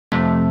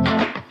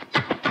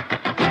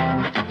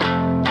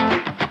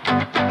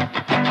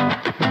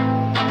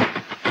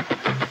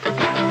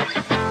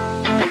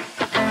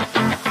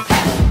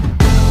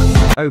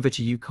Over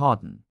to you,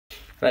 Carden.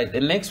 Right, the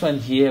next one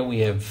here, we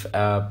have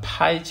a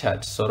pie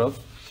chart sort of,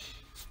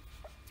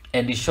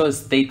 and it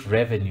shows state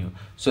revenue.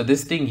 So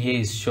this thing here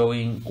is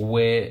showing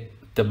where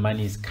the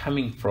money is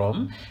coming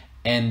from,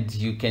 and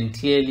you can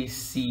clearly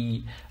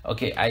see,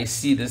 okay, I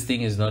see this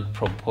thing is not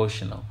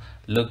proportional.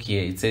 Look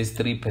here, it says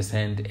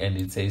 3% and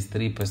it says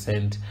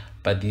 3%,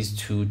 but these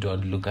two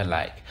don't look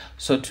alike.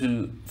 So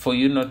for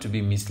you not to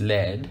be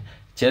misled,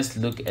 just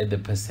look at the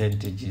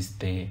percentages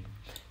there.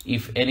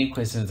 If any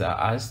questions are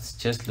asked,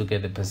 just look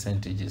at the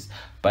percentages.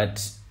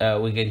 But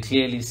we can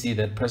clearly see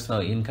that personal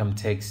income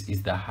tax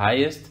is the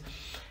highest,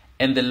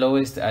 and the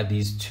lowest are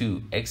these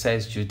two,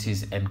 excise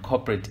duties and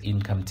corporate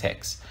income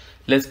tax.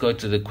 Let's go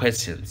to the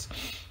questions.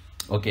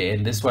 Okay,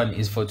 and this one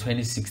is for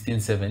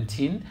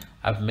 2016-17.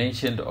 I've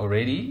mentioned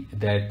already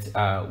that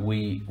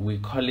we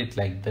call it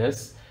like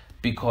this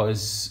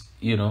because,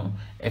 you know,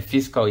 a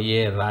fiscal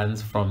year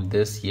runs from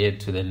this year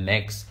to the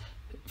next,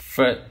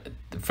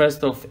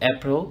 1st of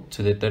April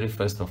to the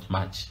 31st of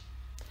March.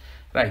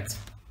 Right.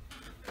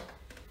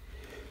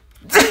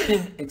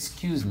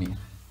 Excuse me.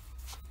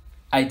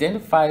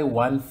 Identify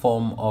one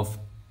form of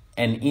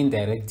an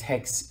indirect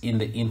tax in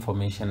the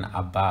information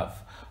above.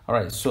 All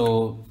right,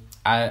 so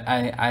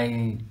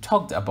I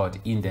talked about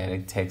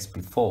indirect tax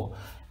before.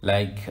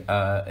 Like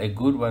a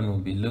good one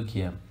would be, look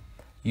here,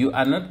 you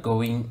are not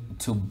going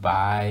to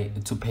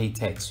pay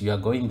tax. You are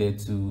going there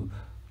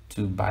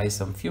to buy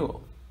some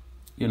fuel,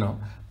 you know,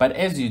 but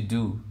as you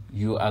do,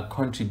 you are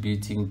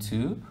contributing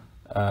to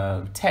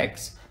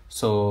tax,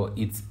 so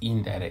it's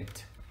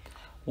indirect.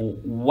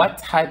 What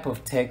type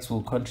of tax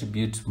will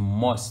contribute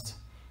most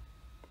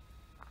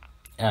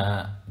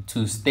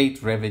to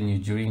state revenue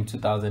during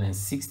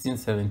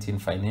 2016-17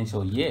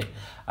 financial year?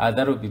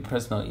 That would be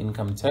personal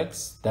income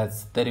tax.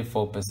 That's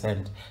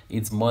 34%.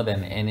 It's more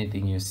than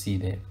anything you see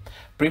there.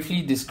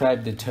 Briefly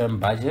describe the term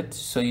budget.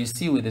 So you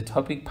see, with the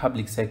topic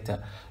public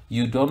sector,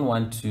 you don't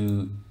want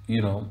to,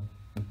 you know,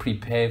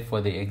 prepare for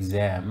the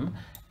exam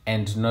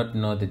and not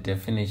know the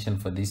definition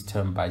for this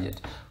term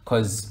budget,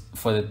 because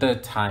for the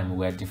third time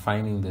we're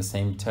defining the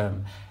same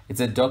term.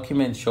 It's a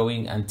document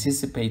showing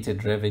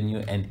anticipated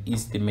revenue and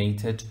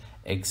estimated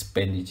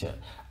expenditure.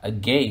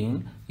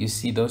 Again, you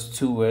see those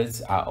two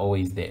words are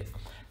always there.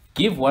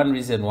 Give one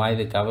reason why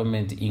the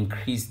government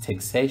increased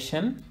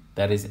taxation,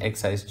 that is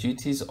excise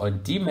duties,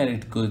 on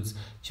demerit goods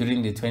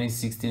during the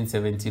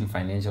 2016-17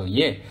 financial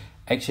year.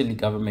 Actually,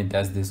 government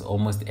does this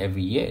almost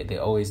every year. They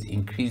always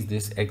increase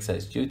this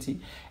excise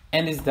duty,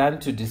 and it's done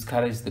to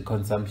discourage the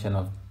consumption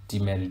of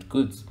demerit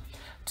goods,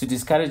 to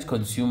discourage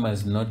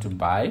consumers not to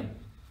buy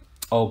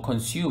or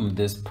consume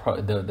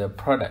the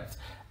product.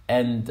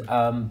 And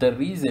the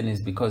reason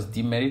is because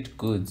demerit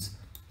goods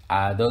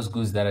are those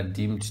goods that are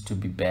deemed to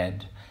be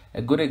bad.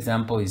 A good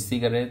example is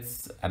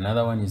cigarettes.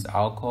 Another one is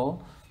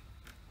alcohol.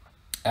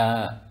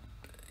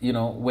 You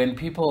know, when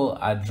people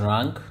are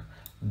drunk,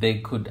 they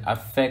could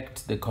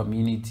affect the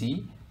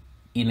community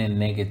in a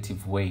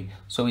negative way.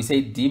 So we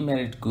say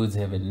demerit goods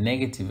have a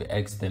negative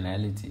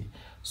externality.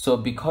 So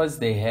because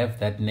they have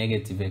that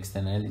negative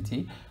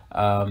externality,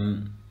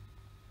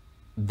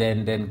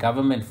 then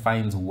government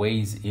finds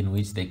ways in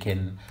which they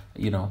can,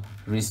 you know,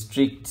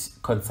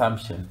 restrict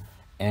consumption,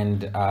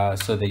 and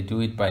so they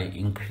do it by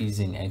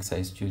increasing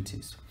excise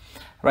duties.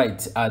 Right,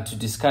 to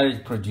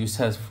discourage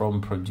producers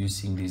from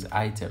producing these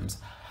items.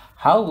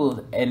 How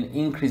will an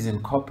increase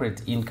in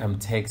corporate income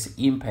tax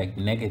impact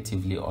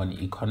negatively on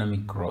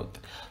economic growth?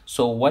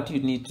 So what you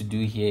need to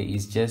do here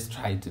is just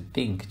try to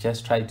think,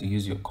 just try to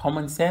use your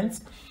common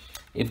sense.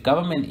 If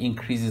government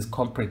increases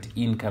corporate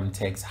income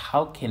tax,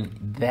 how can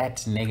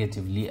that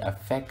negatively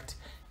affect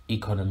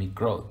economic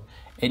growth?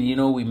 And you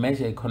know, we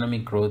measure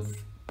economic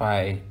growth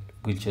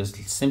we just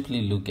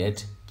simply look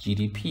at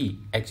GDP,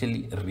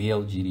 actually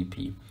real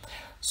GDP.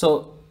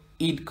 So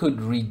it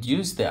could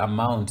reduce the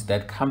amount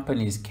that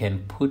companies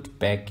can put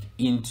back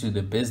into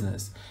the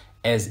business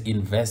as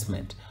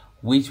investment,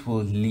 which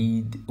will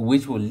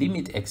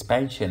limit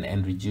expansion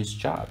and reduce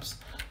jobs.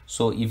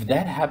 So if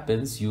that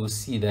happens, you'll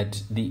see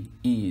that the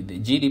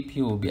GDP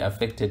will be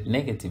affected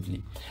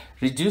negatively.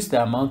 Reduce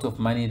the amount of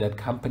money that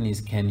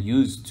companies can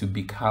use to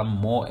become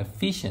more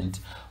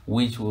efficient,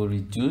 which will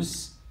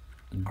reduce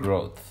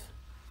growth.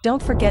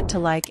 Don't forget to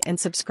like and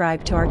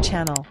subscribe to our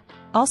channel.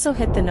 Also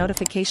hit the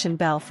notification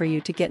bell for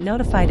you to get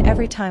notified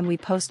every time we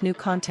post new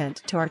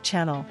content to our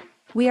channel.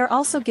 We are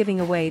also giving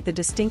away the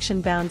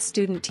distinction-bound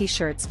student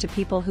t-shirts to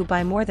people who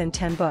buy more than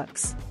 10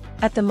 books.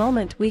 At the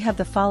moment we have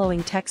the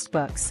following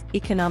textbooks: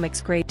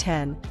 Economics Grade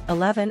 10,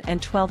 11 and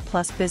 12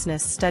 plus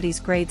Business Studies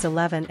Grades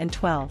 11 and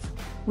 12.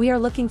 We are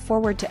looking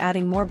forward to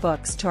adding more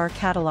books to our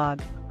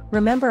catalog.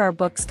 Remember, our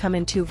books come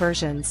in two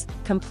versions,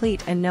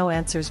 complete and no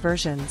answers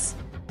versions.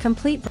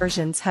 Complete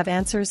versions have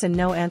answers and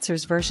no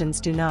answers versions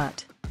do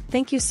not.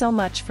 Thank you so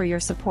much for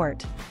your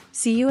support.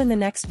 See you in the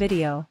next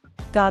video.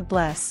 God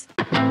bless.